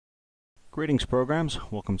Greetings programs,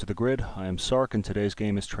 welcome to the grid. I am Sark and today's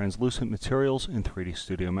game is Translucent Materials in 3D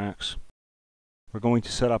Studio Max. We're going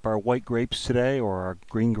to set up our white grapes today, or our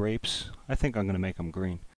green grapes. I think I'm going to make them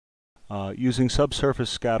green. Using subsurface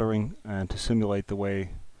scattering and to simulate the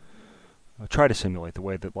way, try to simulate the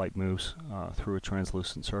way that light moves through a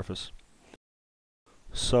translucent surface.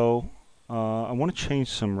 So I want to change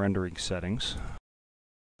some rendering settings.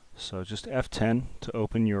 So just F10 to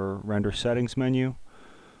open your render settings menu.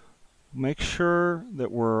 Make sure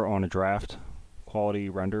that we're on a draft quality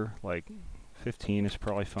render, like 15 is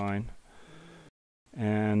probably fine.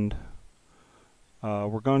 And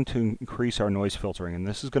we're going to increase our noise filtering, and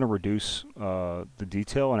this is going to reduce the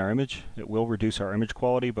detail in our image. It will reduce our image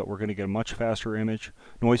quality, but we're going to get a much faster image.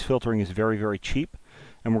 Noise filtering is very, very cheap,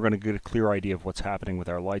 and we're going to get a clear idea of what's happening with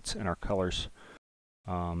our lights and our colors.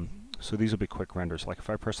 So these will be quick renders. Like if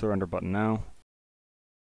I press the render button now,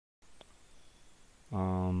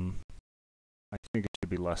 I think it should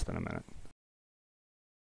be less than a minute.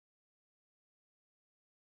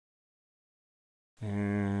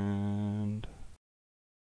 And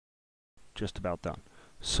just about done.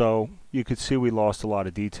 So you could see we lost a lot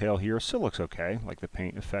of detail here. Still looks okay, like the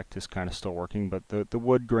paint effect is kind of still working, but the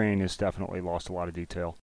wood grain has definitely lost a lot of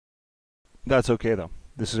detail. That's okay though.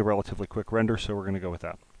 This is a relatively quick render, so we're going to go with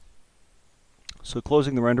that. So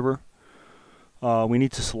closing the renderer, we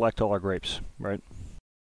need to select all our grapes, right?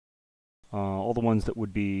 All the ones that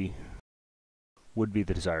would be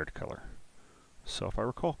the desired color. So if I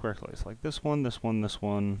recall correctly, it's like this one, this one, this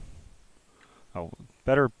one. Oh,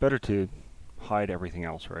 better to hide everything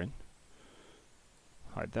else, right?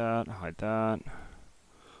 Hide that, hide that.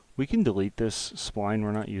 We can delete this spline,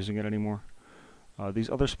 we're not using it anymore. These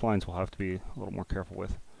other splines we'll have to be a little more careful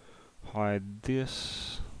with. Hide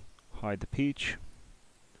this, hide the peach.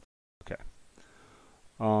 Okay.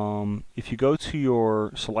 If you go to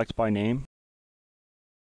your select by name,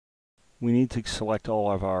 we need to select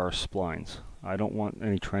all of our splines. I don't want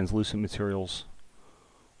any translucent materials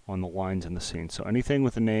on the lines in the scene. So anything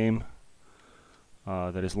with a name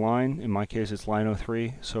that is line, in my case it's line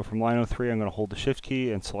 03. So from line 03 I'm going to hold the shift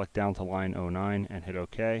key and select down to line 09 and hit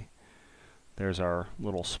OK. There's our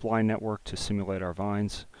little spline network to simulate our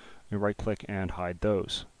vines. We right click and hide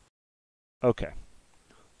those. Okay.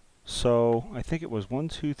 So I think it was 1,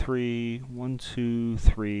 2, 3, 1, 2,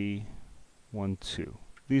 3, 1, 2.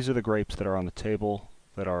 These are the grapes that are on the table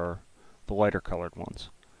that are the lighter colored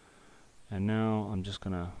ones. And now I'm just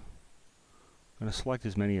gonna select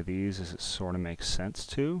as many of these as it sort of makes sense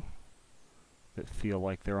to, that feel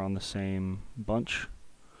like they're on the same bunch.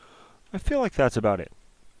 I feel like that's about it.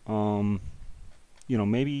 You know,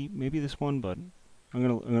 maybe this one, but I'm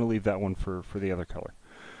gonna leave that one for the other color.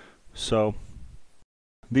 So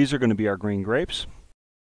these are going to be our green grapes.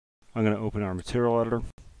 I'm going to open our material editor.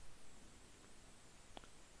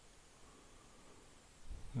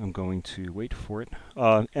 I'm going to wait for it.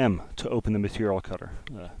 M to open the material cutter.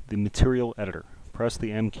 The material editor. Press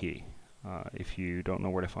the M key if you don't know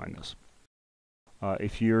where to find this.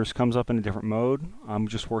 If yours comes up in a different mode, I'm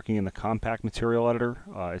just working in the compact material editor.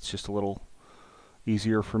 It's just a little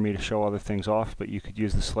easier for me to show other things off, but you could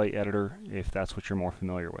use the slate editor if that's what you're more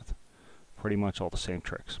familiar with. Pretty much all the same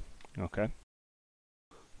tricks. Okay.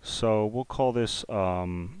 So we'll call this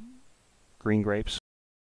green grapes.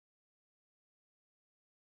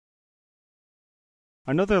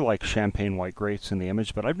 I know they're like champagne white grapes in the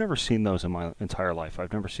image, but I've never seen those in my entire life.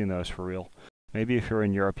 I've never seen those for real. Maybe if you're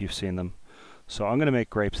in Europe, you've seen them. So I'm going to make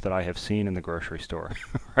grapes that I have seen in the grocery store,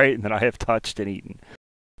 right? And that I have touched and eaten.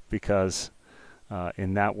 Because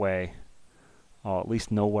in that way, I'll at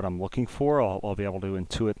least know what I'm looking for. I'll be able to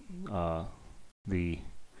intuit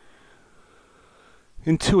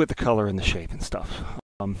the color and the shape and stuff.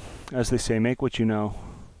 As they say, make what you know.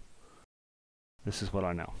 This is what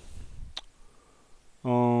I know.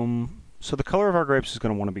 So the color of our grapes is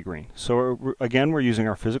going to want to be green. So again, we're using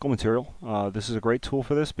our physical material. This is a great tool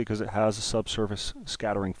for this because it has a subsurface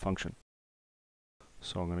scattering function.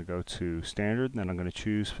 So I'm going to go to standard, and then I'm going to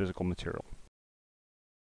choose physical material.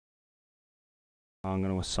 I'm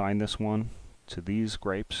going to assign this one to these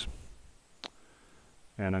grapes,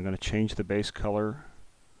 and I'm going to change the base color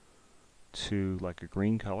to like a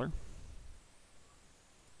green color.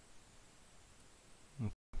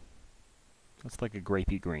 That's like a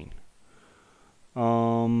grapey green. I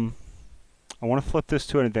want to flip this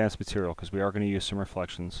to an advanced material because we are going to use some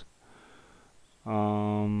reflections.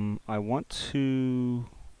 I want to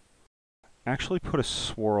actually put a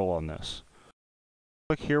swirl on this.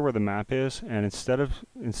 Click here where the map is, and instead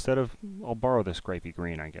of I'll borrow this grapey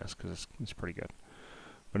green, I guess, because it's pretty good.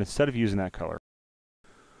 But instead of using that color,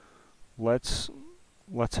 let's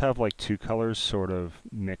let's have like two colors sort of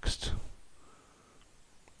mixed.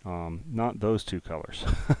 Not those two colors.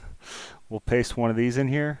 We'll paste one of these in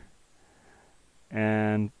here,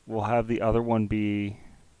 and we'll have the other one be,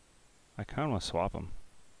 I kind of want to swap them.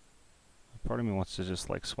 Part of me wants to just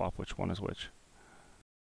like swap which one is which.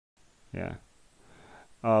 Yeah.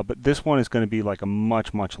 But this one is going to be like a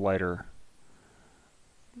much, much lighter,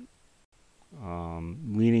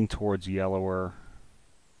 leaning towards yellower.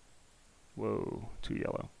 Whoa, too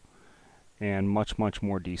yellow. And much, much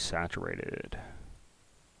more desaturated.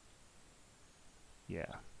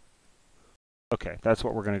 Yeah. Okay, that's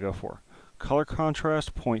what we're going to go for. Color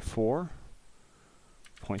contrast, 0.4,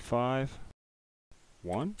 0.5,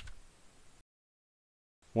 1.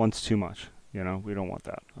 1's too much. You know, we don't want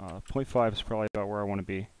that. 0.5 is probably about where I want to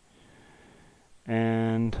be.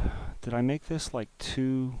 And did I make this like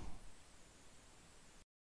too...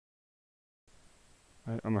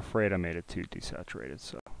 I'm afraid I made it too desaturated,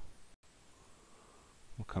 so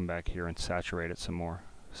we'll come back here and saturate it some more.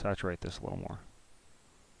 Saturate this a little more.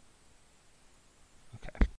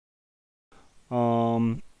 Okay.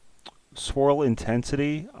 Swirl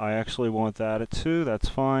intensity, I actually want that at 2. That's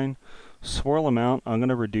fine. Swirl amount, I'm going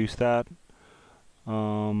to reduce that,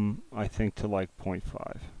 I think, to like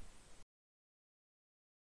 0.5.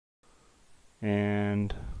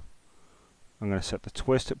 And I'm going to set the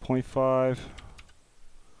twist at 0.5.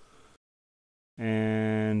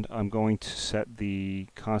 And I'm going to set the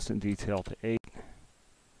constant detail to 8.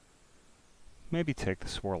 Maybe take the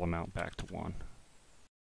swirl amount back to 1.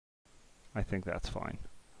 I think that's fine.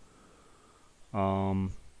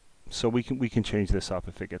 So we can change this up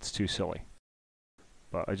if it gets too silly.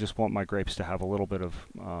 But I just want my grapes to have a little bit of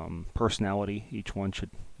personality. Each one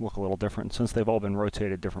should look a little different. Since they've all been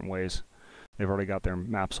rotated different ways, they've already got their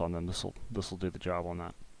maps on them. This'll do the job on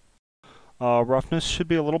that. Roughness should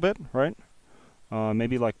be a little bit, right?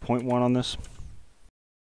 Maybe like 0.1 on this.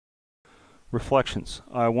 Reflections.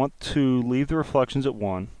 I want to leave the reflections at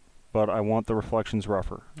 1, but I want the reflections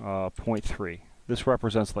rougher. 0.3. This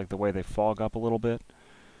represents like the way they fog up a little bit.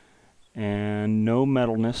 And no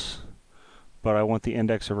metalness, but I want the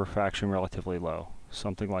index of refraction relatively low.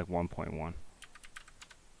 Something like 1.1.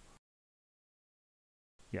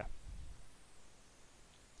 Yeah.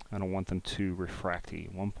 I don't want them too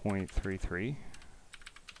refracty. 1.33.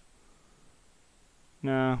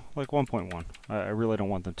 No, like 1.1. I really don't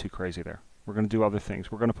want them too crazy there. We're going to do other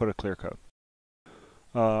things. We're going to put a clear coat.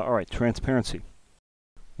 Alright, transparency.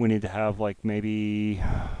 We need to have like maybe,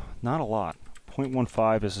 not a lot.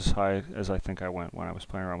 0.15 is as high as I think I went when I was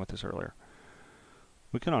playing around with this earlier.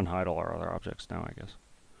 We can unhide all our other objects now, I guess.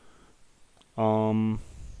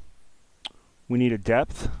 We need a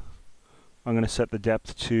depth. I'm going to set the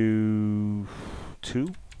depth to 2.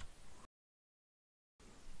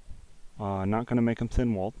 Not going to make them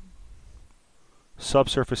thin-walled.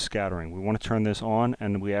 Subsurface scattering. We want to turn this on,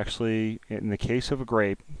 and we actually, in the case of a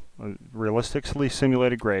grape, realistically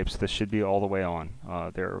simulated grapes, this should be all the way on.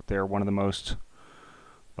 They're one of the most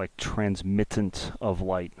like transmittent of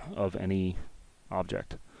light of any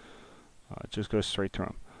object. It just goes straight through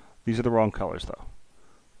them. These are the wrong colors though.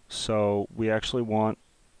 So we actually want,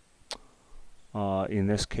 in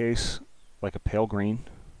this case, like a pale green.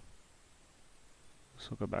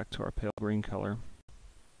 So go back to our pale green color.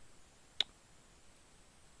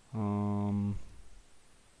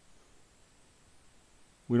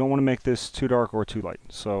 We don't want to make this too dark or too light.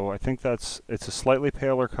 So I think it's a slightly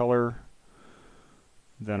paler color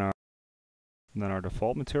than our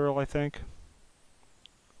default material, I think.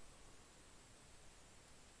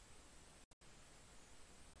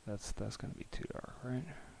 That's going to be too dark, right?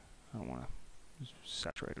 I don't want to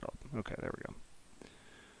saturate it up. Okay, there we go.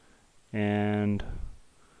 And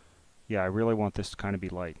yeah, I really want this to kind of be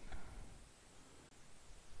light.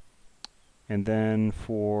 And then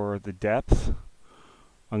for the depth,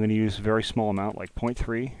 I'm going to use a very small amount, like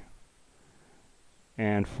 0.3.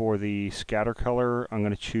 And for the scatter color, I'm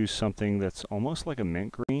going to choose something that's almost like a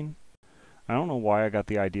mint green. I don't know why I got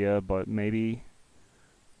the idea, but maybe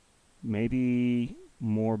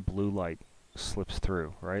more blue light slips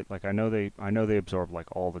through, right? Like I know they absorb like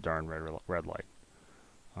all the darn red light.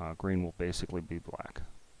 Green will basically be black,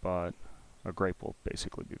 but a grape will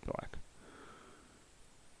basically be black.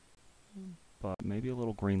 But maybe a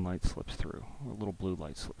little green light slips through, or a little blue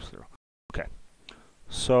light slips through. Okay,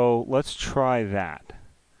 so let's try that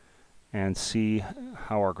and see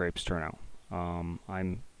how our grapes turn out.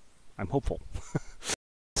 I'm hopeful.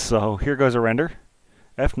 So here goes a render.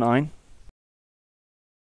 F9.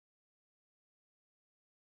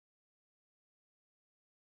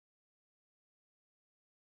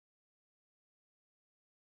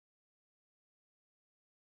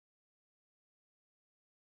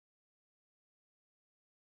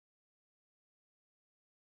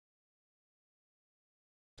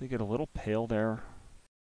 They get a little pale there.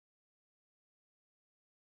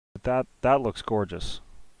 But that looks gorgeous.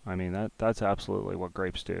 I mean, that's absolutely what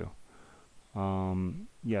grapes do.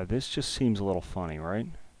 Yeah, this just seems a little funny, right?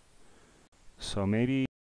 So maybe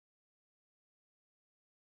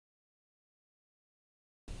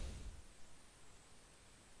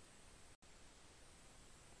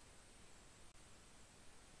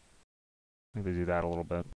do that a little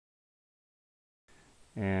bit.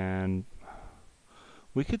 And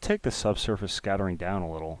we could take the subsurface scattering down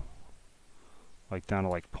a little. Like down to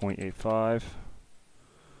like 0.85.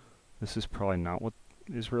 This is probably not what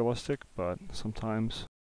is realistic, but sometimes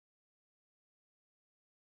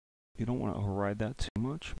you don't want to override that too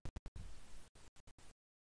much.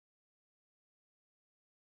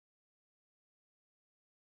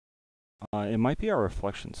 It might be our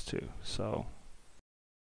reflections too, so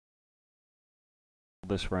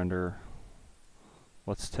this render,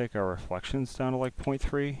 let's take our reflections down to like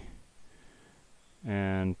 0.3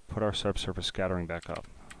 and put our subsurface scattering back up.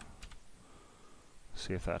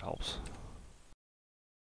 See if that helps.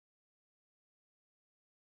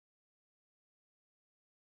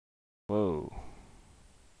 Whoa.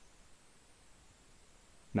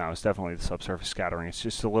 No, it's definitely the subsurface scattering. It's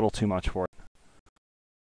just a little too much for it.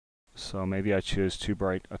 So maybe I choose too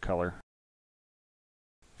bright a color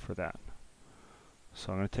for that.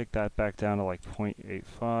 So I'm going to take that back down to like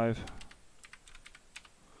 0.85.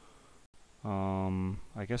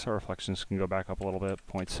 I guess our reflections can go back up a little bit,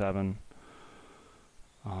 0.7.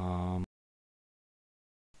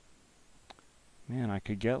 Man, I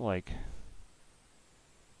could get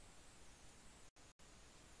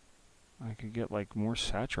more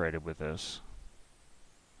saturated with this.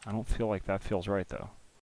 I don't feel like that feels right though.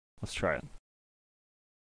 Let's try it.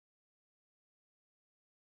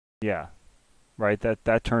 Yeah, right,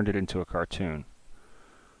 that turned it into a cartoon.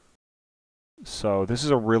 So this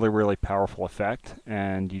is a really, really powerful effect,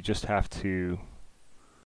 and you just have to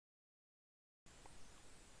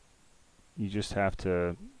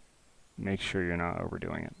make sure you're not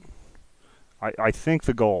overdoing it. I think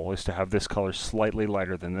the goal is to have this color slightly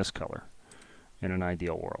lighter than this color in an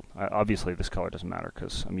ideal world. Obviously this color doesn't matter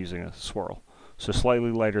because I'm using a swirl. So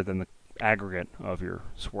slightly lighter than the aggregate of your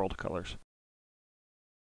swirled colors.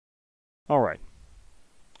 Alright,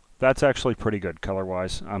 that's actually pretty good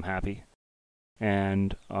color-wise. I'm happy.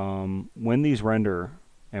 And when these render,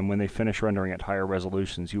 and when they finish rendering at higher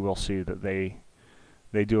resolutions, you will see that they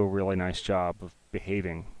do a really nice job of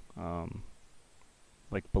behaving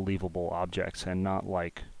like believable objects and not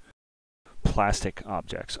like plastic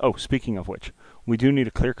objects. Oh, speaking of which, we do need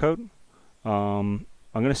a clear coat. I'm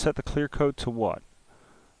going to set the clear coat to what?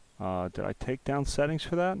 Did I take down settings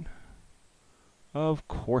for that? Of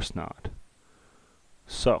course not.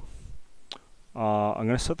 So, I'm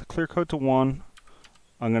going to set the clear coat to 1.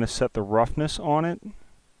 I'm going to set the roughness on it.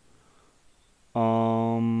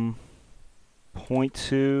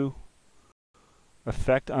 0.2.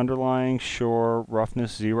 Effect underlying, sure,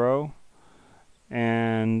 roughness 0.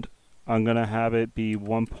 And I'm going to have it be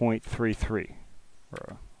 1.33.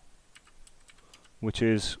 Which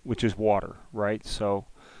is water, right? So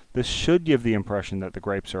this should give the impression that the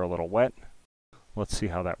grapes are a little wet. Let's see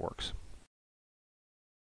how that works.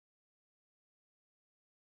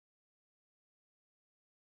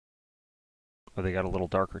 Oh, they got a little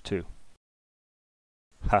darker too.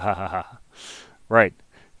 Ha ha ha ha. Right,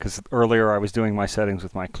 because earlier I was doing my settings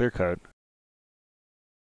with my clear coat.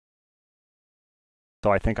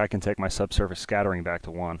 So I think I can take my subsurface scattering back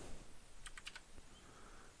to 1.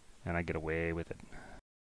 And I get away with it.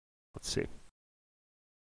 Let's see.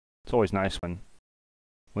 It's always nice when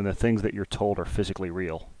the things that you're told are physically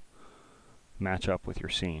real match up with your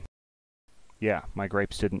scene. Yeah, my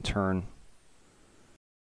grapes didn't turn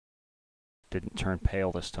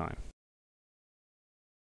pale this time.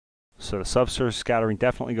 So the subsurface scattering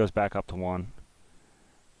definitely goes back up to 1.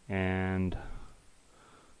 And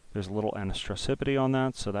there's a little anisotricity on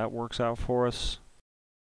that, so that works out for us.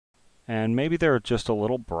 And maybe they're just a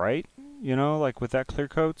little bright, you know, like with that clear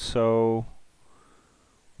coat, so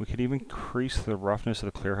we could even increase the roughness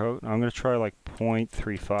of the clear coat. I'm going to try like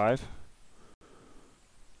 0.35.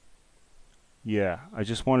 Yeah, I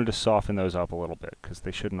just wanted to soften those up a little bit because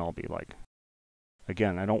they shouldn't all be like...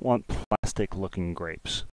 Again, I don't want plastic-looking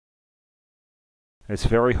grapes. It's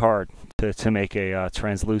very hard to make a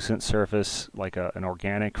translucent surface, like an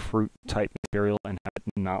organic fruit-type material, and have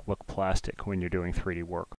it not look plastic when you're doing 3D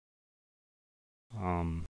work.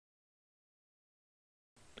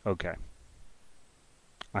 Okay.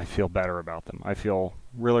 I feel better about them. I feel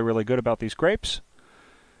really, really good about these grapes.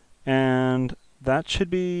 And that should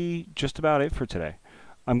be just about it for today.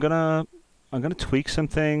 I'm gonna I'm going to tweak some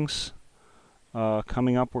things.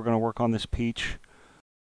 Coming up, we're going to work on this peach.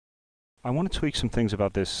 I want to tweak some things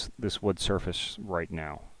about this wood surface right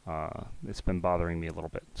now. It's been bothering me a little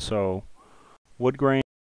bit. So, wood grain,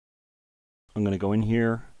 I'm going to go in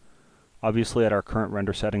here. Obviously, at our current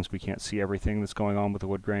render settings, we can't see everything that's going on with the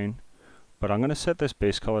wood grain. But I'm going to set this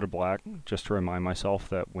base color to black, just to remind myself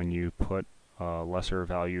that when you put a lesser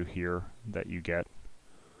value here, that you get,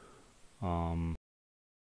 yeah,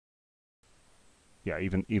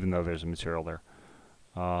 even though there's a material there.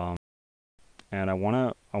 And I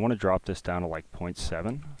want to drop this down to like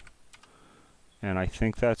 0.7, and I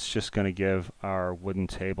think that's just going to give our wooden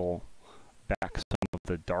table back some of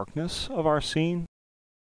the darkness of our scene.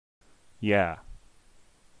 Yeah,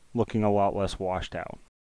 looking a lot less washed out,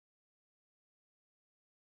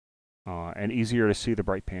 and easier to see the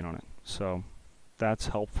bright paint on it. So that's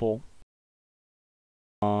helpful.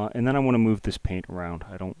 And then I want to move this paint around.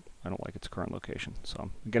 I don't like its current location, so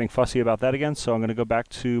I'm getting fussy about that again. So I'm going to go back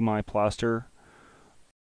to my plaster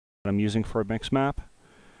that I'm using for a mix map,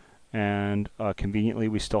 and conveniently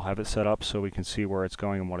we still have it set up so we can see where it's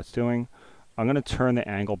going and what it's doing. I'm going to turn the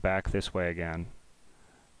angle back this way again,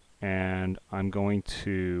 and I'm going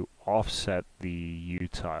to offset the U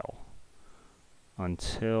tile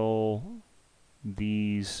until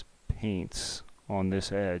these paints on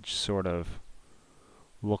this edge sort of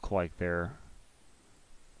look like they're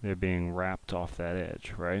being wrapped off that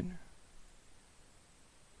edge, right?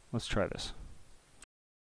 Let's try this.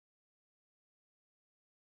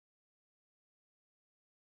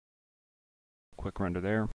 Quick render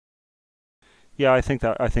there. Yeah, I think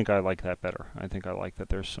I like that better. I think I like that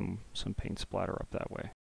there's some paint splatter up that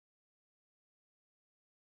way.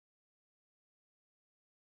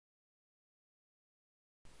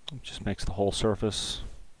 It just makes the whole surface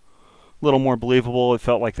a little more believable. It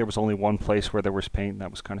felt like there was only one place where there was paint, and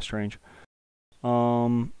that was kind of strange.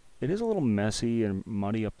 It is a little messy and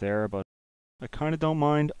muddy up there, but I kind of don't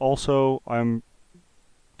mind. Also, I'm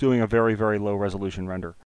doing a very, very low resolution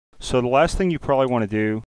render. So the last thing you probably want to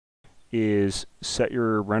do is set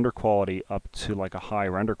your render quality up to like a high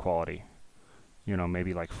render quality, you know,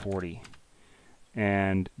 maybe like 40,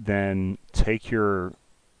 and then take your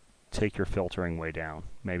filtering way down,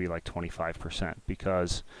 maybe like 25%,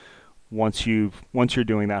 because once you're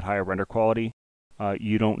doing that higher render quality,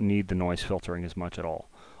 you don't need the noise filtering as much at all.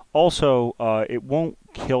 Also, it won't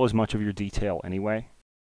kill as much of your detail anyway,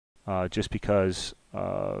 just because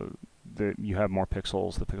you have more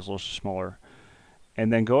pixels, the pixels are smaller. And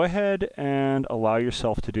then go ahead and allow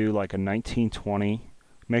yourself to do like a 1920.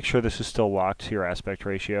 Make sure this is still locked to your aspect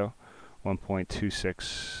ratio,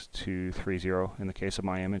 1.26230 in the case of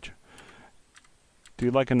my image. Do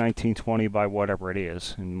like a 1920 by whatever it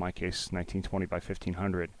is, in my case 1920 by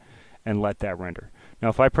 1500, and let that render. Now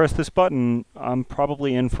if I press this button, I'm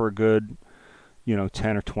probably in for a good,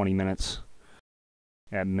 10 or 20 minutes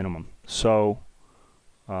at minimum. So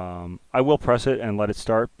I will press it and let it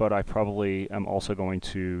start, but I probably am also going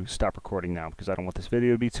to stop recording now because I don't want this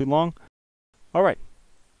video to be too long. Alright,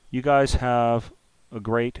 you guys have a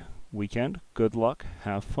great weekend. Good luck.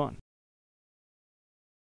 Have fun.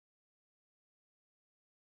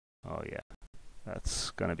 Oh yeah,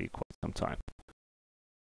 that's going to be quite some time.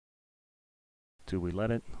 Do we let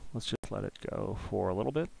it? Let's just let it go for a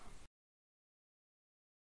little bit.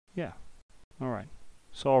 Yeah, alright.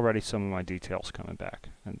 So already some of my details coming back,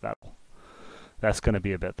 and that's going to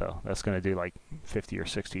be a bit though. That's going to do like 50 or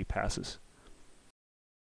 60 passes.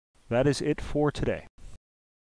 That is it for today.